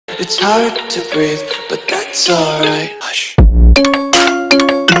It's hard to breathe, but that's alright. Hush.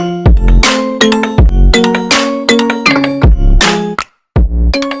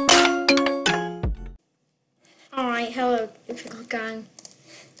 Alright, hello, Epical Gang.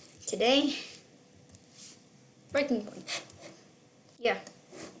 Today, Breaking Point. Yeah,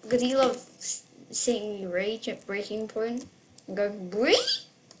 because you love seeing me rage at Breaking Point and go, Bree?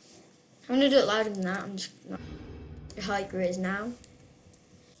 I'm gonna do it louder than that. I'm just not how it is now.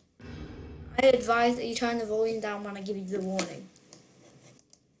 I advise that you turn the volume down when I give you the warning.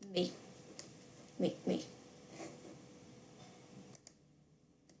 Me.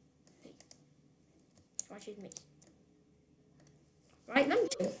 Watch it, me. Right, number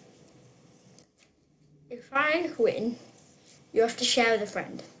 2. If I win, you have to share with a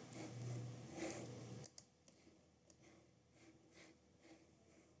friend.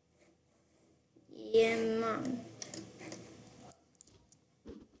 Yeah, man.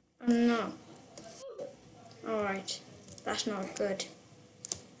 Oh, no. Alright, that's not good.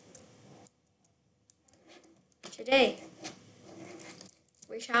 Today,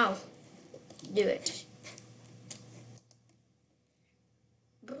 we shall do it.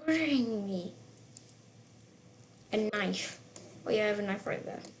 Bring me a knife. Oh yeah, I have a knife right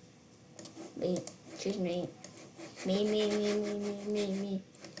there. Me. Choose me. Me.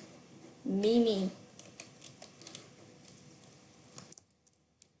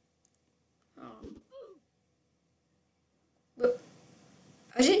 Oh. But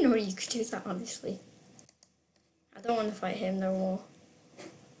I didn't know you could do that, honestly. I don't want to fight him no more.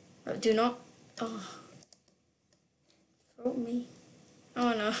 Do not. Oh. Throw me.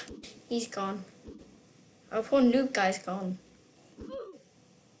 Oh no. He's gone. Our poor noob guy's gone.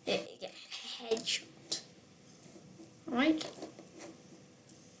 Headshot. Alright?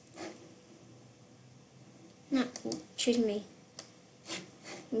 No, choose me.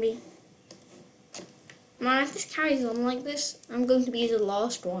 Me. Man, if this carries on like this, I'm going to be the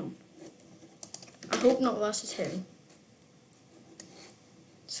last one. I hope not last as him.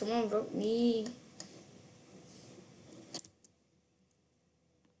 Someone vote me.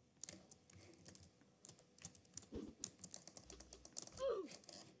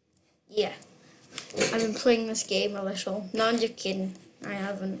 Yeah. I've been playing this game a little. No, I'm just kidding. I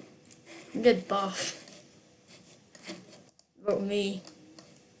haven't. I'm just buff. Vote me.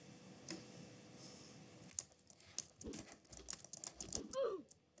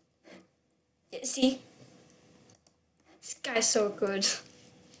 Yeah, see? This guy's so good.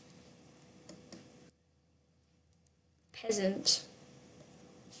 Peasant.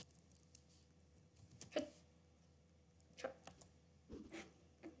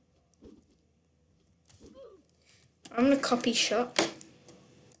 I'm gonna copy shot.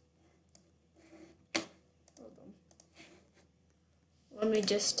 Hold on. Let me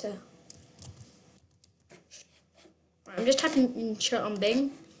just I'm just typing in shot on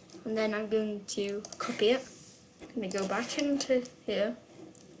Bing, and then I'm going to copy it. I'm gonna go back into here.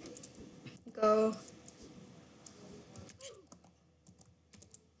 Go.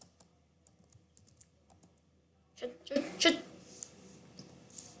 Shut.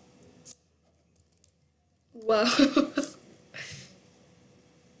 Whoa.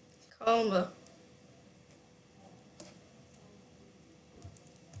 Karma.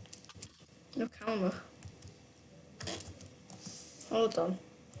 No karma. Hold on.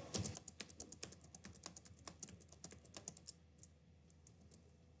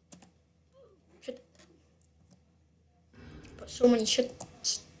 Shit. But so many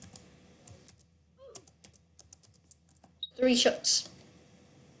shots. 3 shots.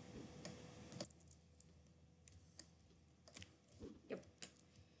 Yep.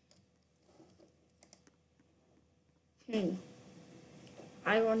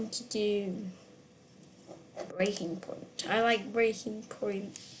 I want to do Breaking Point. I like Breaking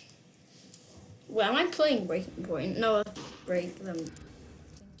Point. Well, am I playing Breaking Point? No, I'll break them.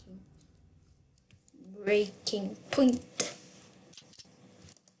 Breaking Point.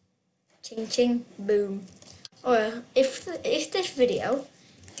 Ching ching boom. Or if this video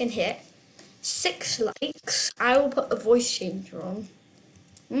can hit 6 likes, I will put a voice changer on.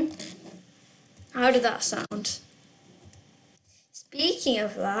 How did that sound? Speaking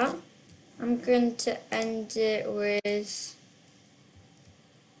of that, I'm going to end it with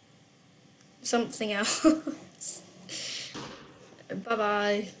something else. Bye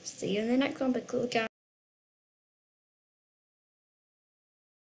bye. See you in the next one. But cool guys.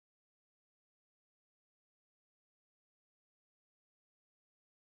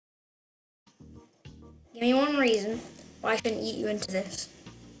 Give me one reason why I shouldn't eat you into this.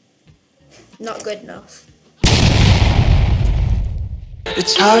 Not good enough.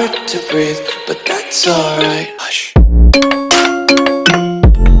 It's hard to breathe, but that's alright. Hush.